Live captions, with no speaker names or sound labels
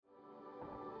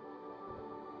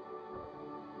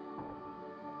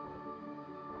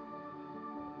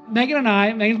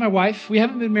Megan's my wife, we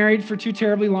haven't been married for too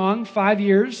terribly long, 5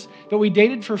 years, but we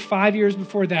dated for 5 years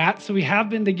before that, so we have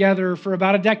been together for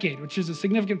about a decade, which is a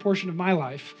significant portion of my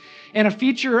life. And a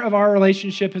feature of our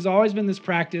relationship has always been this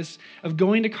practice of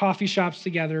going to coffee shops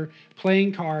together,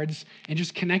 playing cards, and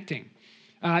just connecting.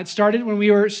 It started when we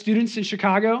were students in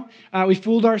Chicago. We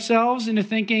fooled ourselves into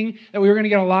thinking that we were going to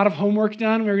get a lot of homework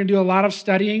done. We were going to do a lot of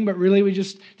studying, but really we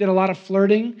just did a lot of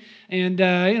flirting, and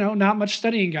not much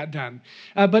studying got done.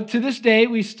 But to this day,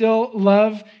 we still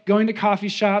love going to coffee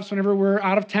shops whenever we're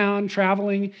out of town,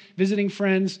 traveling, visiting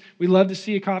friends. We love to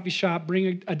see a coffee shop,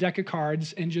 bring a deck of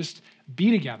cards, and just be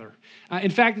together.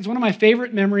 In fact, it's one of my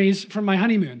favorite memories from my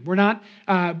honeymoon. We're not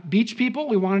beach people.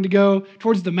 We wanted to go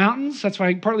towards the mountains. That's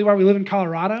partly why we live in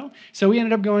Colorado. So we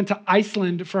ended up going to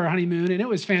Iceland for our honeymoon, and it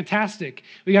was fantastic.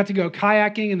 We got to go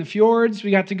kayaking in the fjords.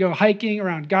 We got to go hiking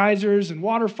around geysers and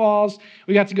waterfalls.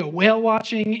 We got to go whale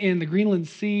watching in the Greenland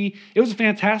Sea. It was a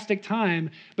fantastic time.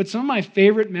 But some of my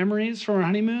favorite memories from our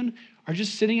honeymoon are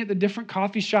just sitting at the different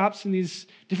coffee shops in these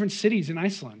different cities in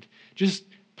Iceland, just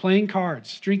playing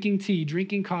cards, drinking tea,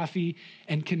 drinking coffee,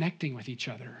 and connecting with each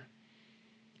other.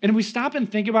 And if we stop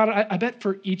and think about it, I bet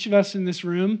for each of us in this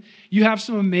room, you have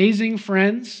some amazing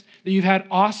friends that you've had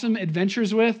awesome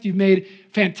adventures with. You've made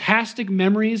fantastic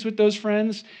memories with those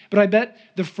friends. But I bet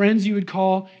the friends you would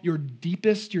call your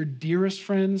deepest, your dearest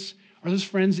friends are those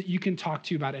friends that you can talk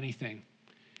to about anything.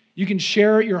 You can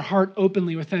share your heart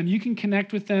openly with them. You can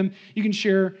connect with them. You can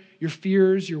share your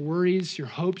fears, your worries, your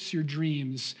hopes, your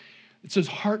dreams. It's those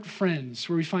heart friends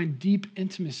where we find deep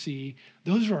intimacy.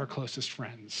 Those are our closest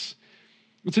friends.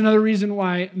 It's another reason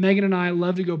why Megan and I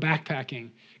love to go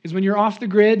backpacking. Because when you're off the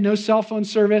grid, no cell phone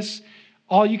service,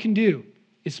 all you can do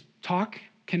is talk,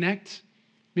 connect,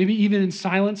 maybe even in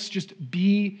silence, just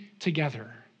be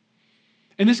together.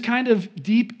 And this kind of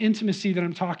deep intimacy that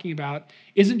I'm talking about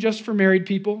isn't just for married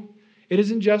people. It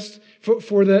isn't just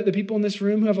for the people in this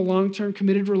room who have a long-term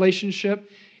committed relationship.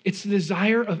 It's the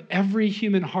desire of every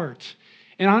human heart.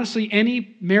 And honestly,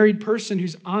 any married person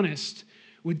who's honest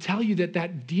would tell you that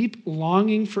that deep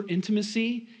longing for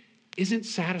intimacy isn't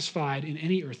satisfied in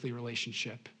any earthly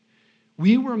relationship.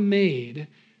 We were made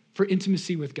for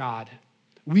intimacy with God.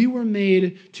 We were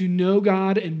made to know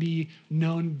God and be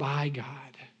known by God.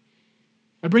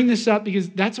 I bring this up because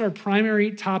that's our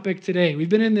primary topic today. We've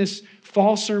been in this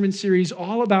fall sermon series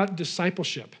all about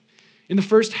discipleship. In the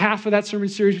first half of that sermon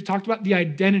series, we talked about the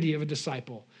identity of a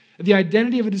disciple. The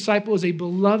identity of a disciple is a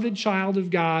beloved child of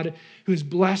God who is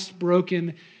blessed,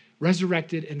 broken,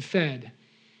 resurrected, and fed.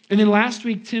 And then last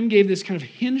week, Tim gave this kind of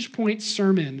hinge point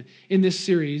sermon in this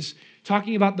series,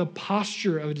 talking about the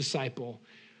posture of a disciple,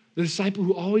 the disciple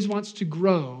who always wants to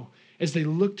grow as they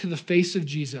look to the face of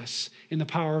Jesus in the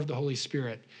power of the Holy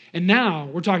Spirit. And now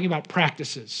we're talking about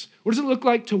practices. What does it look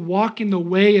like to walk in the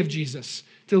way of Jesus,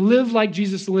 to live like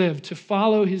Jesus lived, to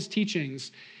follow his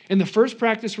teachings? And the first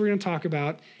practice we're going to talk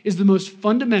about is the most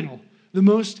fundamental, the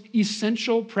most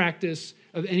essential practice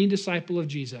of any disciple of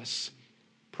Jesus: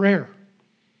 prayer.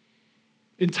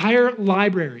 Entire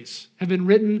libraries have been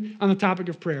written on the topic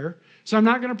of prayer. So I'm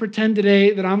not going to pretend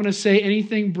today that I'm going to say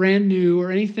anything brand new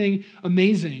or anything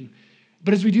amazing.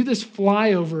 But as we do this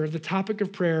flyover of the topic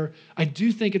of prayer, I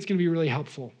do think it's going to be really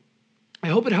helpful. I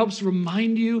hope it helps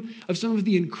remind you of some of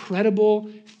the incredible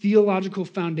theological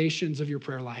foundations of your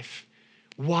prayer life,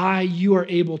 why you are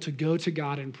able to go to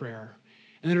God in prayer.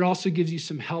 And then it also gives you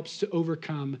some helps to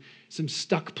overcome some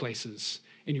stuck places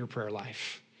in your prayer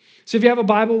life. So if you have a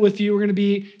Bible with you, we're going to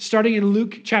be starting in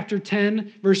Luke chapter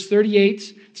 10, verse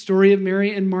 38, story of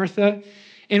Mary and Martha.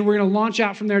 And we're going to launch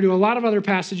out from there to a lot of other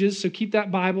passages, so keep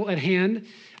that Bible at hand.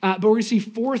 But we're going to see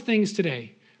four things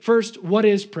today. First, what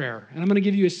is prayer? And I'm going to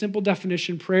give you a simple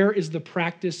definition. Prayer is the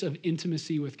practice of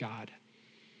intimacy with God.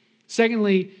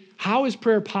 Secondly, how is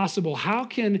prayer possible? How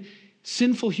can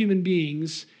sinful human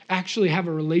beings actually have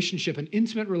a relationship, an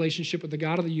intimate relationship with the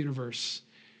God of the universe?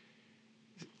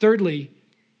 Thirdly,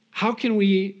 how can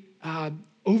we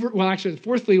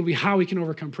fourthly will be how we can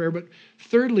overcome prayer. But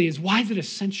thirdly is, why is it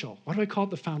essential? Why do I call it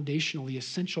the foundational, the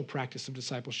essential practice of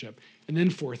discipleship? And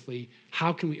then fourthly,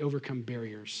 how can we overcome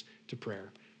barriers to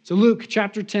prayer? So Luke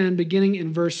chapter 10, beginning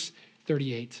in verse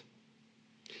 38.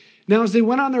 Now as they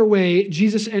went on their way,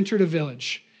 Jesus entered a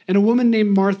village, and a woman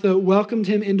named Martha welcomed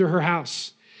him into her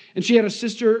house. And she had a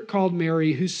sister called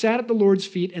Mary who sat at the Lord's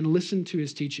feet and listened to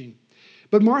his teaching.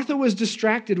 But Martha was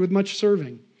distracted with much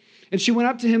serving. And she went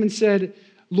up to him and said,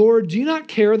 "Lord, do you not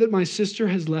care that my sister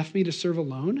has left me to serve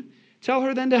alone? Tell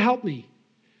her then to help me."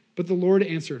 But the Lord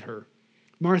answered her,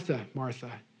 "Martha,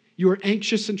 Martha, You are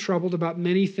anxious and troubled about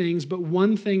many things, but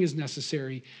one thing is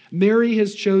necessary. Mary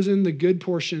has chosen the good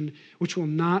portion, which will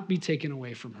not be taken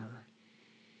away from her.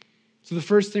 So the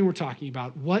first thing we're talking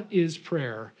about, what is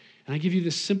prayer? And I give you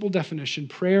this simple definition.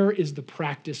 Prayer is the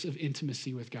practice of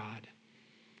intimacy with God.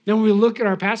 Now, when we look at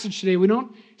our passage today, we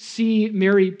don't see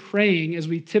Mary praying as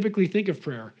we typically think of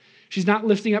prayer. She's not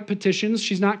lifting up petitions.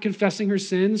 She's not confessing her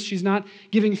sins. She's not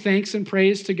giving thanks and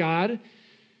praise to God.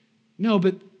 No,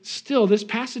 but still, this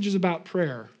passage is about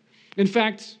prayer. In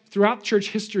fact, throughout church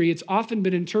history, it's often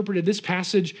been interpreted, this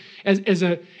passage, as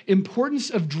an importance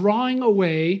of drawing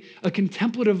away a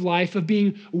contemplative life, of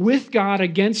being with God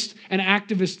against an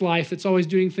activist life that's always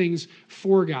doing things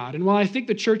for God. And while I think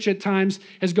the church at times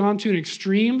has gone to an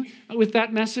extreme with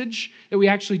that message, that we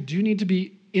actually do need to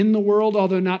be in the world,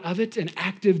 although not of it, and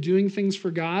active doing things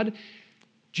for God,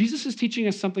 Jesus is teaching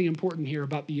us something important here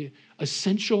about the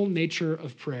essential nature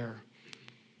of prayer.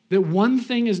 That one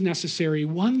thing is necessary,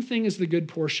 one thing is the good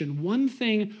portion, one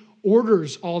thing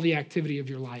orders all the activity of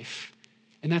your life,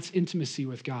 and that's intimacy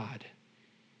with God.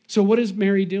 So what is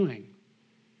Mary doing?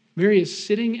 Mary is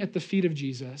sitting at the feet of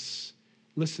Jesus,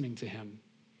 listening to him.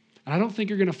 And I don't think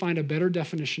you're going to find a better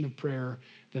definition of prayer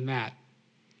than that.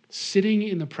 Sitting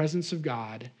in the presence of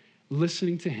God,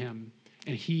 listening to him,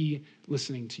 and he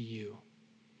listening to you.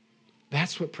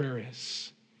 That's what prayer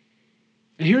is.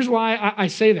 And here's why I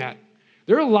say that.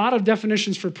 There are a lot of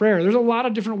definitions for prayer. There's a lot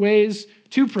of different ways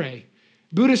to pray.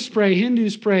 Buddhists pray,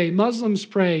 Hindus pray, Muslims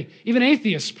pray, even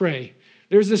atheists pray.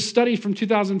 There's this study from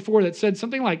 2004 that said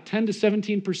something like 10 to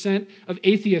 17% of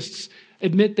atheists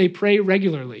admit they pray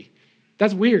regularly.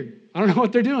 That's weird. I don't know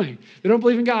what they're doing. They don't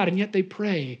believe in God, and yet they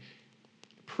pray.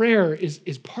 Prayer is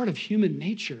part of human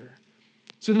nature.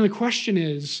 So then the question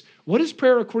is, what is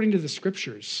prayer according to the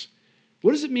scriptures?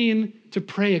 What does it mean to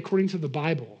pray according to the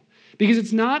Bible? Because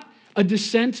it's not a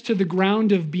descent to the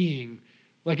ground of being,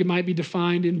 like it might be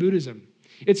defined in Buddhism.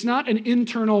 It's not an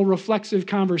internal reflexive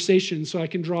conversation so I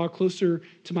can draw closer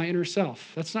to my inner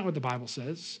self. That's not what the Bible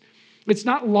says. It's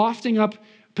not lofting up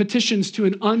petitions to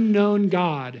an unknown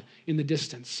God in the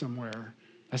distance somewhere.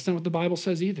 That's not what the Bible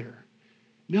says either.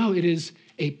 No, it is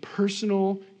a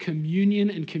personal communion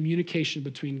and communication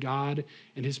between God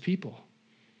and his people.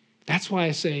 That's why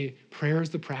I say prayer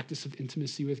is the practice of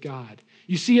intimacy with God.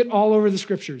 You see it all over the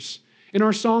scriptures. In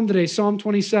our psalm today, Psalm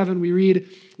 27, we read,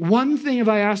 "One thing have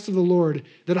I asked of the Lord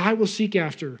that I will seek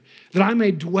after, that I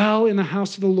may dwell in the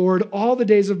house of the Lord all the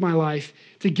days of my life,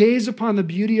 to gaze upon the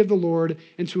beauty of the Lord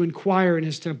and to inquire in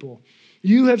his temple.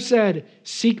 You have said,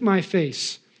 seek my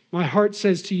face. My heart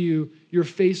says to you, your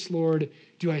face, Lord,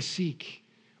 do I seek."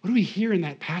 What do we hear in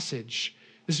that passage?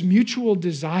 This mutual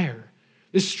desire,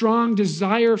 this strong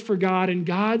desire for God and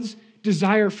God's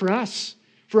desire for us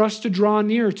to draw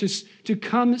near, to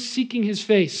come seeking his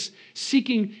face,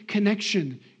 seeking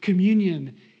connection,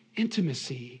 communion,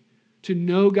 intimacy, to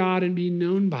know God and be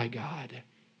known by God.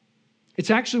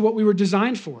 It's actually what we were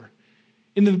designed for.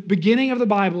 In the beginning of the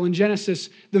Bible, in Genesis,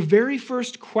 the very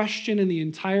first question in the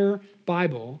entire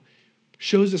Bible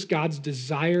shows us God's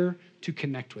desire to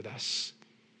connect with us.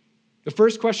 The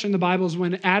first question in the Bible is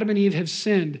when Adam and Eve have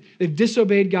sinned, they've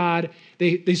disobeyed God,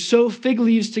 they sew fig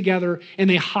leaves together and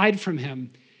they hide from him.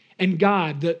 And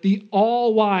God, the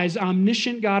all-wise,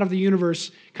 omniscient God of the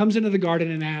universe, comes into the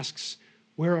garden and asks,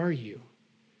 "Where are you?"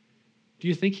 Do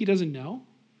you think he doesn't know?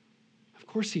 Of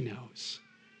course he knows.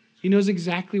 He knows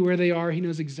exactly where they are. He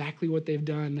knows exactly what they've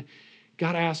done.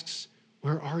 God asks,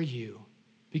 "Where are you?"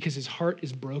 Because his heart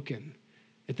is broken,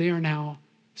 that they are now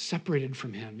separated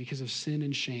from him because of sin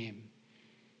and shame.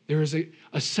 There is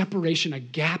a separation, a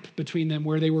gap between them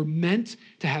where they were meant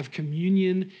to have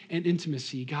communion and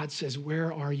intimacy. God says,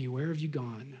 "Where are you? Where have you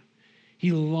gone?"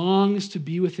 He longs to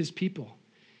be with his people.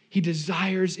 He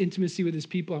desires intimacy with his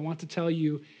people. I want to tell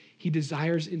you, he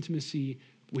desires intimacy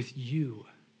with you.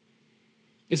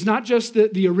 It's not just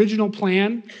the original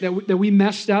plan that we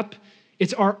messed up.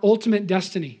 It's our ultimate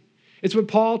destiny. It's what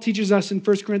Paul teaches us in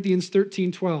 1 Corinthians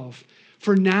 13:12.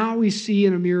 "For now we see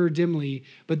in a mirror dimly,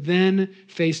 but then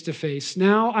face to face.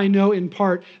 Now I know in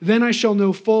part, then I shall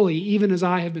know fully, even as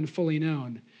I have been fully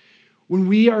known." When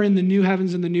we are in the new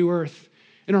heavens and the new earth,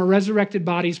 in our resurrected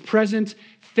bodies, present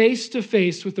face to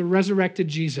face with the resurrected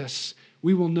Jesus,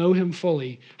 we will know him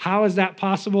fully. How is that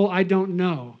possible? I don't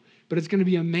know, but it's going to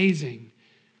be amazing.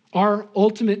 Our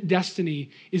ultimate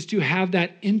destiny is to have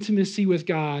that intimacy with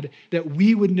God, that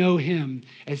we would know him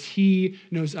as he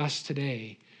knows us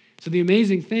today. So the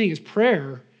amazing thing is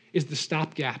prayer is the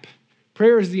stopgap.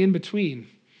 Prayer is the in-between.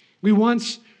 We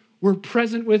once were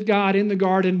present with God in the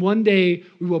garden. One day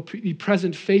we will be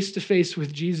present face to face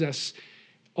with Jesus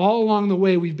All along the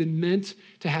way, we've been meant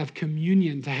to have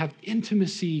communion, to have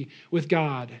intimacy with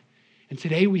God. And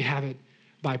today we have it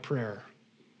by prayer.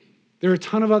 There are a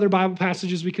ton of other Bible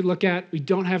passages we could look at. We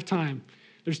don't have time.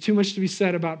 There's too much to be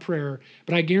said about prayer.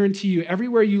 But I guarantee you,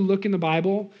 everywhere you look in the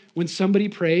Bible, when somebody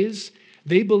prays,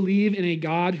 they believe in a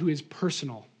God who is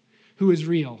personal, who is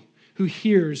real, who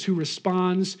hears, who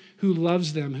responds, who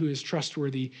loves them, who is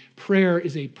trustworthy. Prayer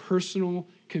is a personal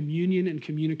communion and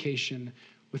communication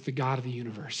with the God of the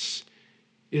universe.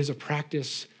 It is a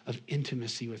practice of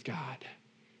intimacy with God.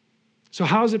 So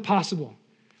how is it possible?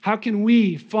 How can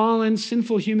we, fallen,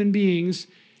 sinful human beings,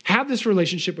 have this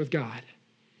relationship with God?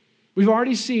 We've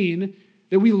already seen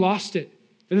that we lost it.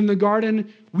 That in the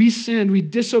garden, we sinned, we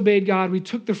disobeyed God, we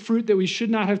took the fruit that we should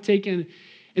not have taken.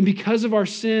 And because of our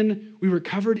sin, we were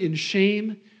covered in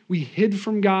shame. We hid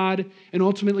from God. And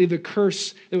ultimately, the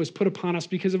curse that was put upon us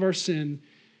because of our sin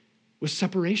was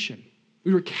separation.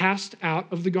 We were cast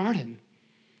out of the garden.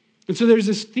 And so there's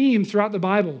this theme throughout the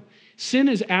Bible. Sin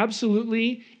is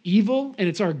absolutely evil, and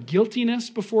it's our guiltiness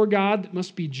before God that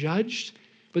must be judged.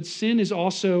 But sin is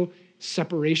also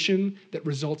separation that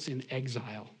results in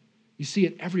exile. You see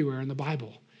it everywhere in the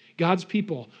Bible. God's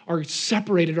people are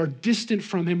separated, are distant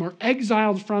from him, are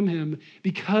exiled from him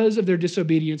because of their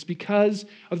disobedience, because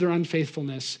of their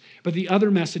unfaithfulness. But the other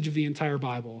message of the entire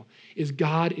Bible is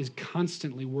God is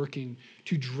constantly working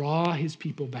to draw his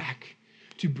people back,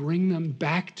 to bring them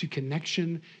back to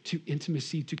connection, to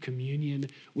intimacy, to communion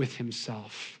with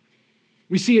himself.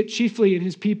 We see it chiefly in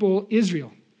his people,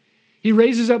 Israel. He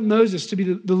raises up Moses to be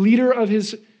the leader of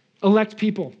his elect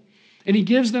people. And he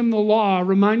gives them the law,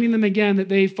 reminding them again that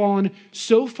they've fallen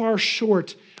so far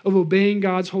short of obeying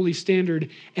God's holy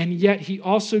standard. And yet he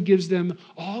also gives them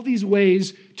all these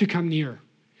ways to come near.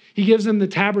 He gives them the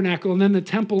tabernacle and then the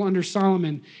temple under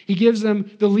Solomon. He gives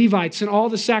them the Levites and all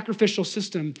the sacrificial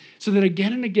system so that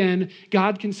again and again,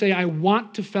 God can say, I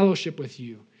want to fellowship with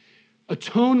you.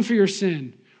 Atone for your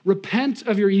sin. Repent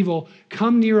of your evil.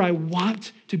 Come near. I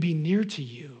want to be near to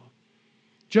you.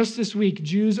 Just this week,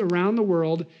 Jews around the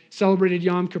world celebrated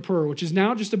Yom Kippur, which is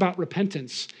now just about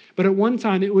repentance. But at one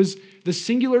time, it was the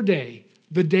singular day,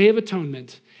 the Day of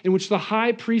Atonement, in which the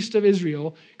high priest of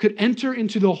Israel could enter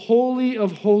into the Holy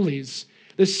of Holies,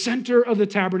 the center of the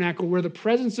tabernacle where the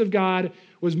presence of God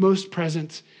was most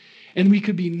present. And we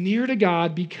could be near to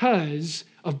God because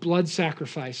of blood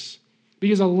sacrifice.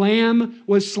 Because a lamb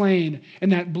was slain,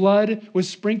 and that blood was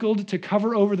sprinkled to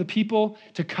cover over the people,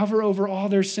 to cover over all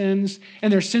their sins,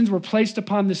 and their sins were placed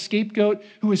upon the scapegoat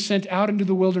who was sent out into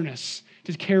the wilderness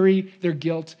to carry their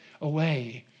guilt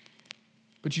away.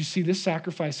 But you see, this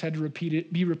sacrifice had to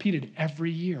be repeated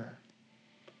every year.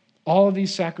 All of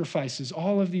these sacrifices,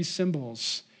 all of these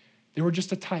symbols, they were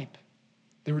just a type.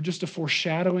 They were just a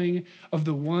foreshadowing of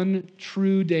the one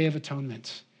true Day of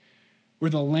Atonement, where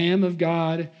the Lamb of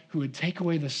God who would take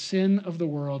away the sin of the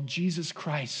world, Jesus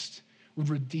Christ, would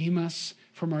redeem us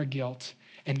from our guilt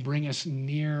and bring us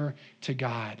near to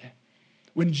God.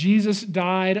 When Jesus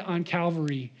died on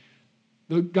Calvary,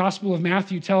 the Gospel of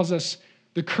Matthew tells us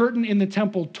the curtain in the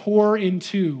temple tore in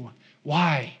two.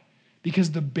 Why?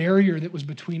 Because the barrier that was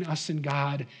between us and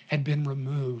God had been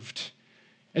removed.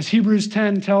 As Hebrews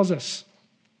 10 tells us,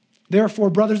 therefore,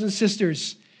 brothers and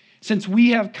sisters, since we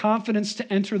have confidence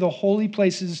to enter the holy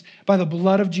places by the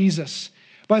blood of Jesus,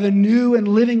 by the new and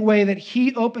living way that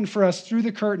he opened for us through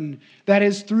the curtain, that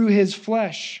is, through his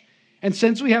flesh. And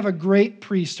since we have a great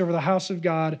priest over the house of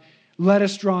God, let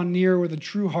us draw near with a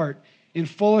true heart in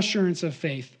full assurance of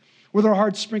faith, with our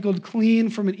hearts sprinkled clean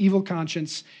from an evil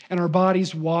conscience and our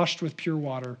bodies washed with pure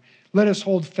water. Let us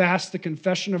hold fast the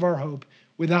confession of our hope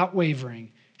without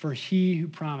wavering, for he who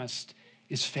promised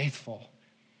is faithful.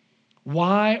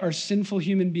 Why are sinful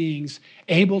human beings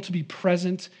able to be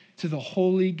present to the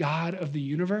holy God of the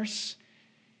universe?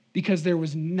 Because there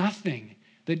was nothing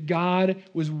that God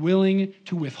was willing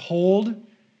to withhold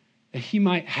that he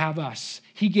might have us.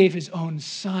 He gave his own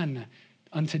son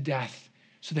unto death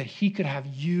so that he could have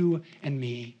you and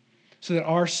me, so that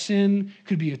our sin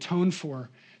could be atoned for,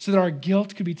 so that our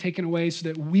guilt could be taken away, so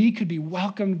that we could be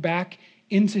welcomed back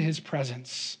into his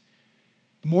presence.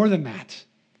 More than that,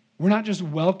 we're not just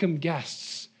welcome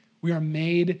guests. We are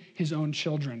made his own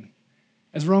children.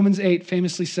 As Romans 8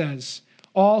 famously says,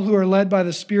 all who are led by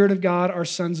the Spirit of God are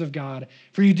sons of God.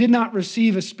 For you did not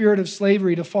receive a spirit of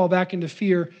slavery to fall back into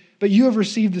fear, but you have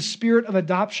received the spirit of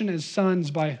adoption as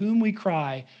sons, by whom we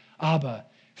cry, Abba,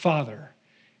 Father.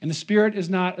 And the Spirit is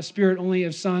not a spirit only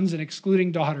of sons and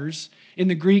excluding daughters. In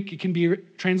the Greek, it can be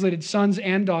translated sons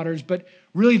and daughters, but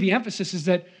really the emphasis is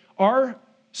that our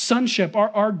sonship,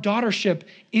 our daughtership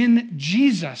in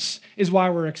Jesus is why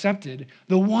we're accepted,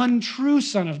 the one true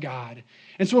Son of God.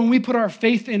 And so when we put our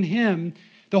faith in him,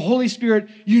 the Holy Spirit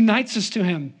unites us to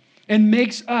him and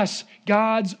makes us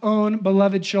God's own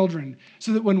beloved children,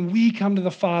 so that when we come to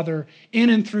the Father in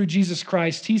and through Jesus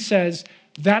Christ, he says,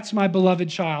 that's my beloved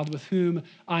child with whom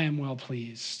I am well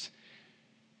pleased.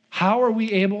 How are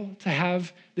we able to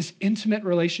have this intimate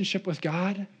relationship with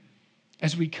God?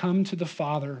 As we come to the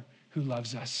Father who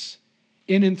loves us,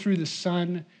 in and through the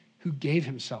Son who gave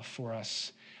himself for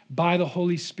us, by the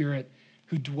Holy Spirit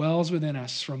who dwells within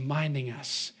us, reminding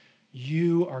us,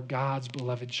 you are God's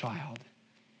beloved child.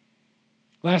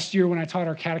 Last year when I taught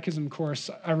our catechism course,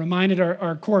 I reminded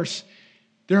our course,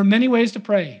 there are many ways to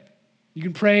pray. You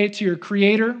can pray to your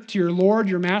Creator, to your Lord,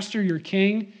 your Master, your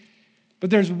King, but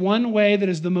there's one way that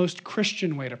is the most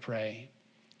Christian way to pray,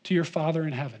 to your Father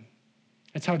in heaven.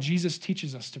 It's how Jesus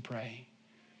teaches us to pray.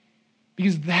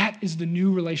 Because that is the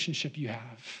new relationship you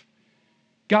have.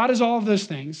 God is all of those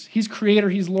things. He's Creator,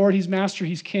 he's Lord, he's Master,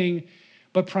 he's King,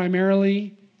 but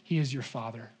primarily, he is your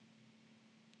Father.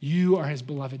 You are his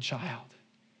beloved child.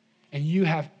 And you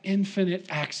have infinite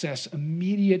access,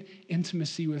 immediate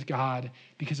intimacy with God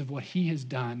because of what he has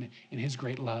done in his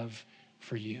great love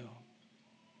for you.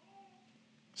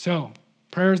 So,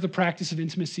 prayer is the practice of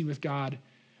intimacy with God,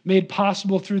 made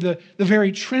possible through the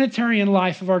very Trinitarian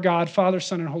life of our God, Father,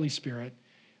 Son, and Holy Spirit.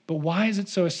 But why is it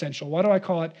so essential? Why do I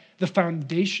call it the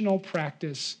foundational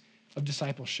practice of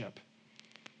discipleship?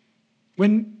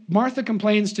 When Martha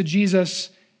complains to Jesus,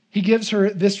 he gives her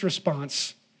this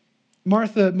response.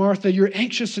 Martha, Martha, you're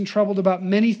anxious and troubled about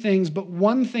many things, but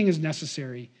one thing is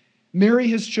necessary. Mary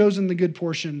has chosen the good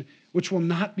portion, which will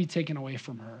not be taken away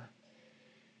from her.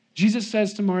 Jesus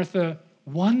says to Martha,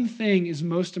 one thing is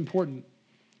most important.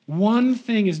 One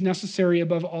thing is necessary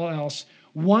above all else.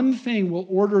 One thing will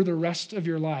order the rest of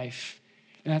your life,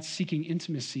 and that's seeking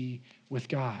intimacy with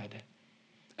God.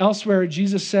 Elsewhere,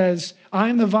 Jesus says, I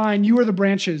am the vine, you are the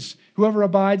branches. Whoever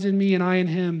abides in me and I in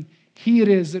him, he it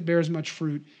is that bears much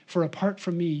fruit. For apart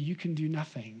from me, you can do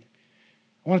nothing.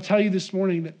 I want to tell you this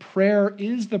morning that prayer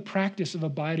is the practice of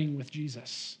abiding with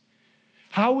Jesus.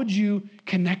 How would you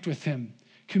connect with him,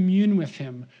 commune with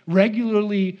him,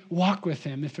 regularly walk with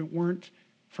him if it weren't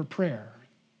for prayer?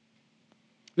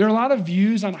 There are a lot of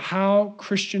views on how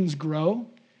Christians grow,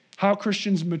 how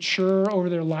Christians mature over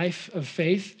their life of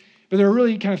faith, but there are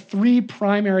really kind of three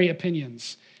primary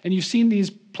opinions. And you've seen these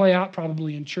play out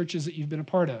probably in churches that you've been a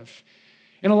part of.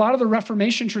 In a lot of the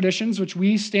Reformation traditions, which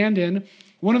we stand in,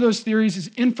 one of those theories is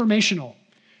informational.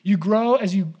 You grow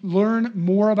as you learn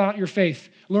more about your faith,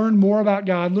 learn more about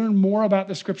God, learn more about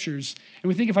the scriptures. And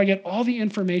we think if I get all the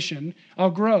information, I'll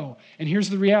grow. And here's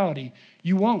the reality.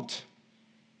 You won't.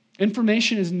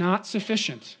 Information is not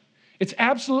sufficient. It's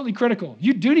absolutely critical.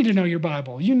 You do need to know your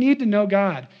Bible. You need to know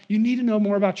God. You need to know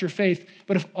more about your faith.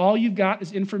 But if all you've got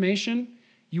is information,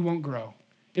 you won't grow.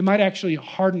 It might actually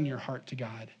harden your heart to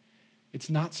God. It's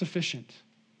not sufficient.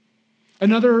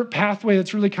 Another pathway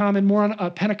that's really common, more on a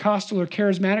Pentecostal or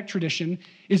charismatic tradition,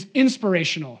 is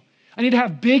inspirational. I need to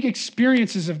have big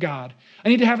experiences of God. I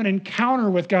need to have an encounter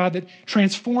with God that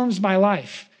transforms my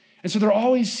life. And so they're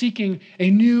always seeking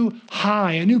a new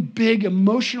high, a new big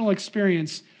emotional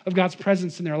experience of God's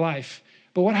presence in their life.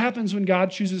 But what happens when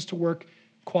God chooses to work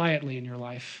quietly in your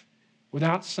life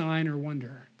without sign or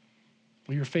wonder?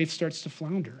 Well, your faith starts to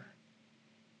flounder.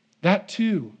 That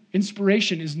too,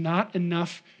 inspiration is not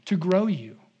enough to grow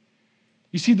you.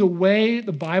 You see, the way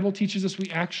the Bible teaches us we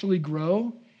actually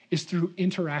grow is through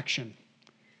interaction,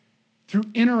 through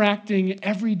interacting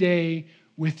every day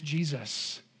with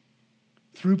Jesus,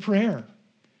 through prayer,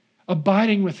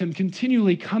 abiding with him,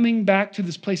 continually coming back to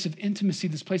this place of intimacy,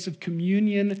 this place of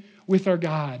communion with our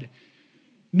God,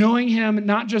 knowing him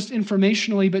not just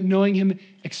informationally, but knowing him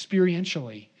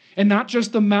experientially. And not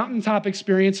just the mountaintop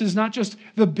experiences, not just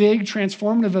the big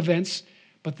transformative events,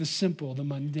 but the simple, the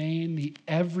mundane, the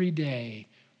everyday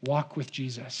walk with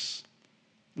Jesus.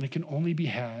 And it can only be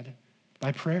had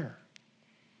by prayer.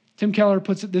 Tim Keller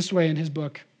puts it this way in his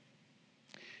book.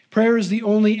 Prayer is the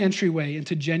only entryway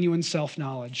into genuine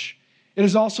self-knowledge. It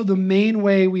is also the main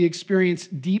way we experience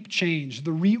deep change,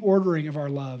 the reordering of our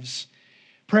loves.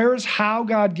 Prayer is how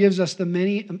God gives us the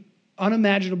many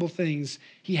unimaginable things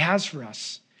he has for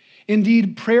us.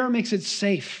 Indeed, prayer makes it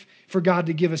safe for God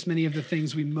to give us many of the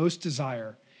things we most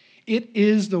desire. It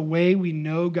is the way we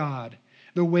know God,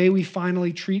 the way we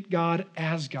finally treat God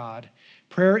as God.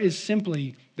 Prayer is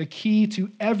simply the key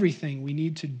to everything we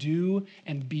need to do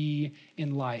and be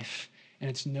in life. And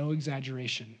it's no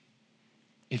exaggeration.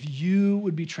 If you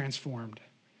would be transformed,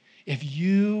 if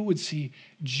you would see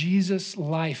Jesus'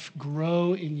 life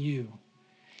grow in you,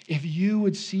 if you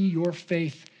would see your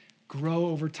faith grow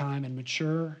over time and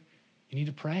mature, you need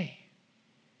to pray.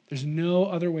 There's no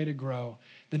other way to grow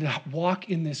than to walk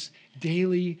in this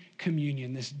daily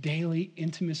communion, this daily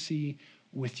intimacy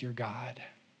with your God.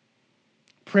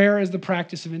 Prayer is the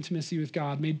practice of intimacy with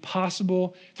God, made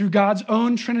possible through God's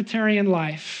own Trinitarian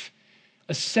life,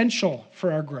 essential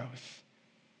for our growth.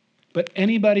 But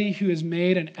anybody who has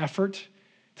made an effort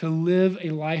to live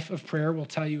a life of prayer will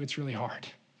tell you it's really hard.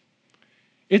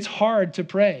 It's hard to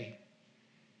pray.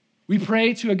 We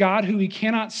pray to a God who we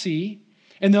cannot see,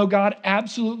 and though God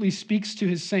absolutely speaks to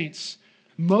his saints,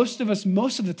 most of us,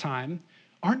 most of the time,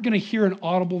 aren't going to hear an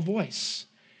audible voice.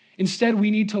 Instead,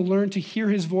 we need to learn to hear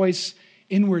his voice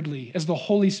inwardly as the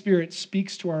Holy Spirit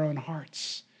speaks to our own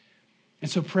hearts.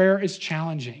 And so prayer is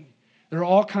challenging. There are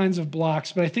all kinds of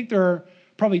blocks, but I think there are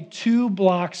probably two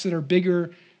blocks that are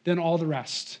bigger than all the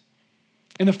rest.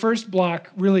 And the first block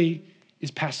really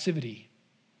is passivity.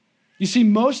 You see,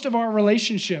 most of our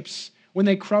relationships, when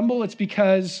they crumble, it's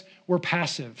because we're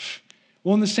passive.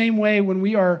 Well, in the same way, when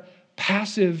we are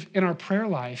passive in our prayer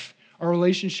life, our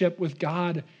relationship with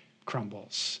God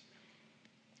crumbles.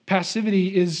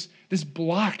 Passivity is this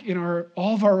block in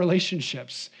all of our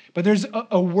relationships. But there's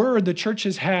a word the church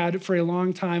has had for a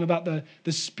long time about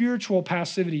the spiritual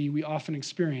passivity we often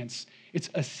experience. It's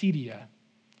acedia.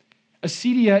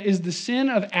 Acedia is the sin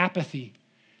of apathy,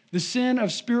 the sin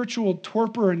of spiritual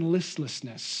torpor and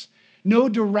listlessness. No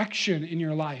direction in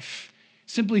your life,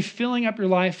 simply filling up your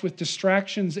life with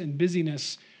distractions and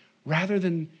busyness rather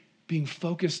than being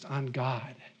focused on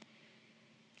God.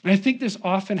 And I think this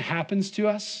often happens to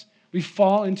us. We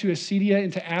fall into acedia,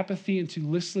 into apathy, into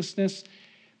listlessness,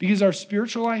 because our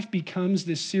spiritual life becomes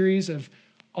this series of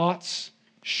oughts,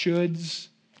 shoulds,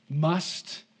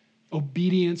 must,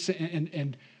 obedience,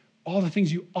 and all the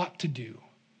things you ought to do.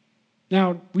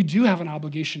 Now, we do have an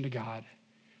obligation to God,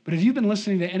 but if you've been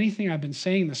listening to anything I've been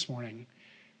saying this morning,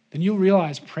 then you'll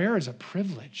realize prayer is a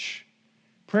privilege.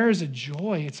 Prayer is a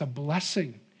joy. It's a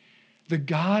blessing. The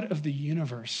God of the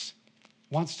universe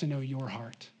wants to know your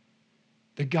heart.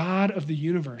 The God of the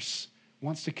universe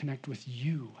wants to connect with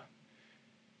you.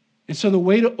 And so the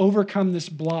way to overcome this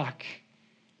block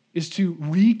is to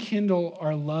rekindle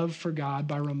our love for God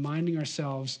by reminding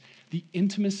ourselves the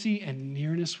intimacy and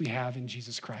nearness we have in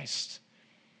Jesus Christ.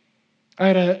 I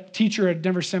had a teacher at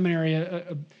Denver Seminary,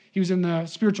 he was in the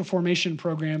spiritual formation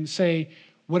program, say,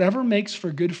 whatever makes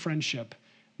for good friendship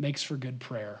makes for good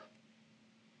prayer.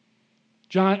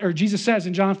 Jesus says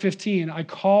in John 15, I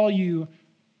call you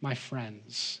my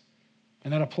friends.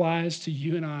 And that applies to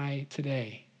you and I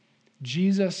today.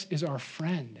 Jesus is our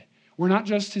friend. We're not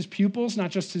just his pupils, not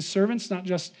just his servants, not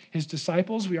just his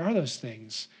disciples. We are those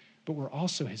things, but we're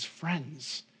also his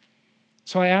friends.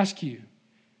 So I ask you,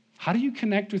 how do you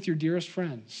connect with your dearest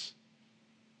friends?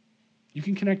 You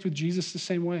can connect with Jesus the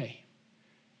same way.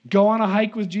 Go on a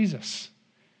hike with Jesus.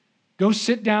 Go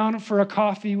sit down for a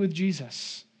coffee with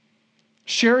Jesus.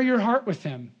 Share your heart with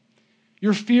him.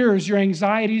 Your fears, your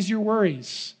anxieties, your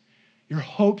worries, your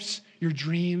hopes, your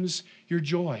dreams, your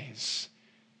joys.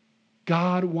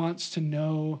 God wants to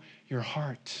know your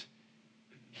heart.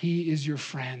 He is your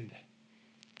friend.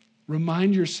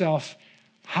 Remind yourself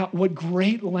what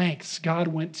great lengths God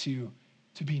went to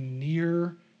be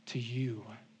near to you,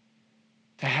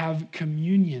 to have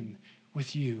communion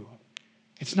with you.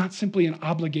 It's not simply an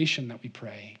obligation that we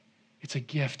pray. It's a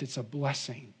gift. It's a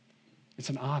blessing. It's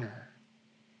an honor.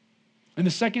 And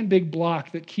the second big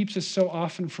block that keeps us so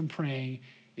often from praying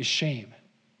is shame.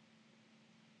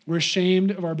 We're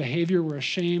ashamed of our behavior. We're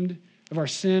ashamed of our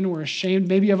sin. We're ashamed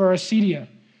maybe of our acedia.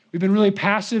 We've been really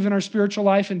passive in our spiritual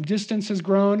life, and distance has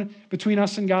grown between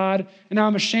us and God. And now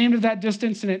I'm ashamed of that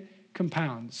distance, and it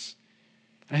compounds.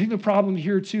 And I think the problem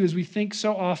here, too, is we think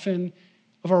so often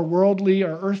of our worldly,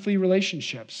 our earthly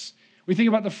relationships. We think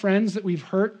about the friends that we've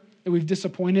hurt, that we've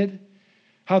disappointed,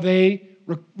 how they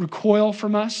recoil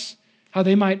from us, how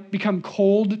they might become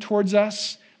cold towards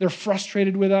us. They're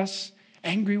frustrated with us,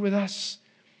 angry with us.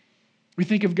 We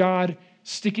think of God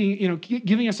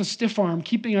giving us a stiff arm,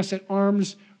 keeping us at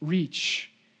arm's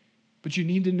reach. But you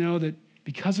need to know that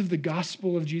because of the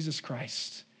gospel of Jesus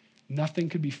Christ, nothing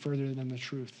could be further than the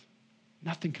truth.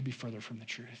 Nothing could be further from the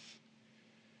truth.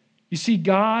 You see,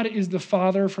 God is the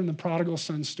father from the prodigal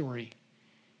son story.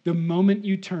 The moment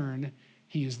you turn,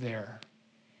 he is there.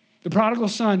 The prodigal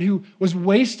son, who was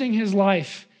wasting his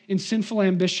life in sinful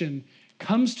ambition,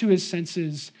 comes to his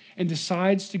senses and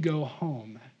decides to go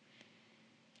home.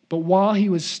 But while he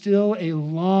was still a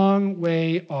long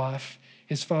way off,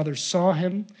 his father saw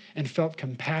him and felt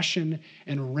compassion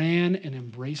and ran and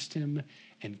embraced him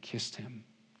and kissed him.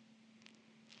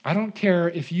 I don't care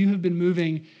if you have been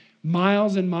moving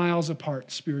miles and miles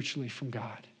apart spiritually from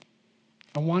God.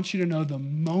 I want you to know the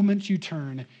moment you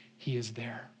turn, he is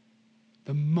there.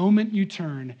 The moment you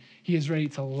turn, he is ready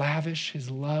to lavish his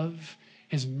love,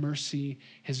 his mercy,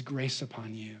 his grace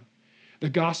upon you. The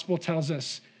gospel tells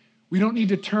us we don't need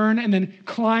to turn and then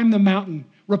climb the mountain,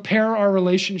 repair our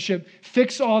relationship,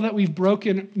 fix all that we've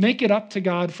broken, make it up to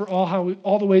God for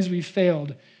all the ways we've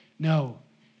failed. No,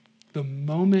 the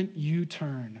moment you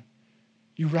turn,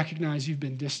 you recognize you've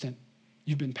been distant,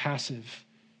 you've been passive,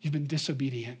 you've been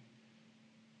disobedient.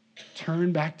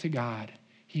 Turn back to God.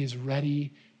 He is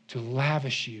ready to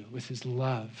lavish you with his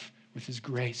love, with his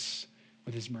grace,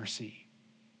 with his mercy.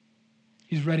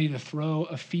 He's ready to throw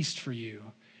a feast for you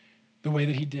the way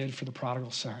that he did for the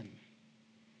prodigal son.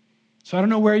 So I don't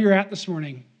know where you're at this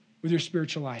morning with your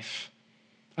spiritual life.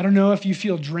 I don't know if you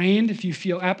feel drained, if you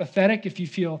feel apathetic, if you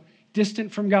feel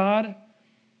distant from God.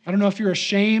 I don't know if you're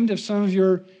ashamed of some of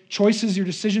your choices, your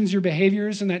decisions, your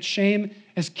behaviors, and that shame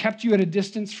has kept you at a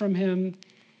distance from him.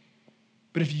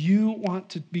 But if you want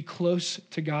to be close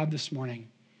to God this morning,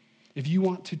 if you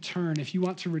want to turn, if you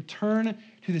want to return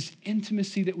to this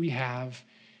intimacy that we have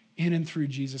in and through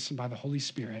Jesus and by the Holy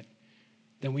Spirit,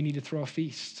 then we need to throw a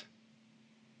feast.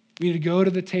 We need to go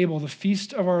to the table, the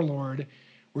feast of our Lord,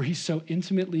 where he so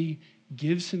intimately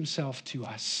gives himself to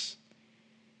us.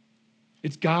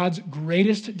 It's God's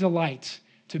greatest delight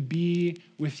to be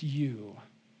with you.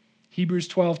 Hebrews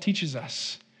 12 teaches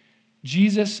us,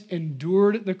 Jesus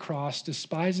endured the cross,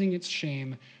 despising its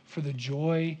shame, for the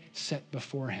joy set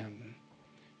before him.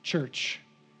 Church,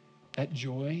 that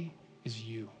joy is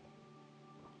you.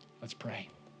 Let's pray.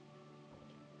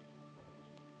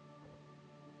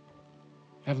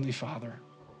 Heavenly Father,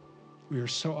 we are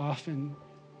so often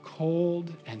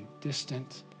cold and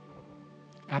distant,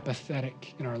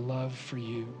 apathetic in our love for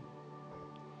you,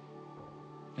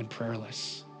 and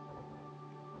prayerless.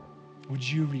 Would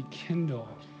you rekindle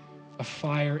a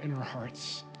fire in our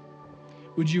hearts?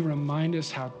 Would you remind us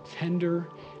how tender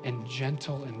and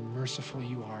gentle and merciful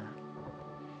you are,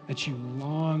 that you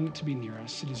long to be near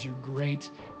us? It is your great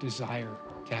desire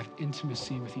to have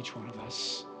intimacy with each one of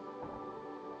us.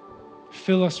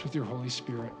 Fill us with your Holy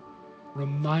Spirit.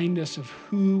 Remind us of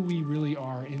who we really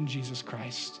are in Jesus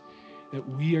Christ, that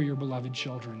we are your beloved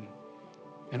children,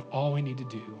 and all we need to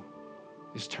do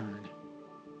is turn.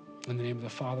 In the name of the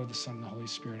Father, the Son, and the Holy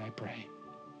Spirit, I pray.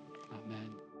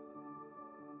 Amen.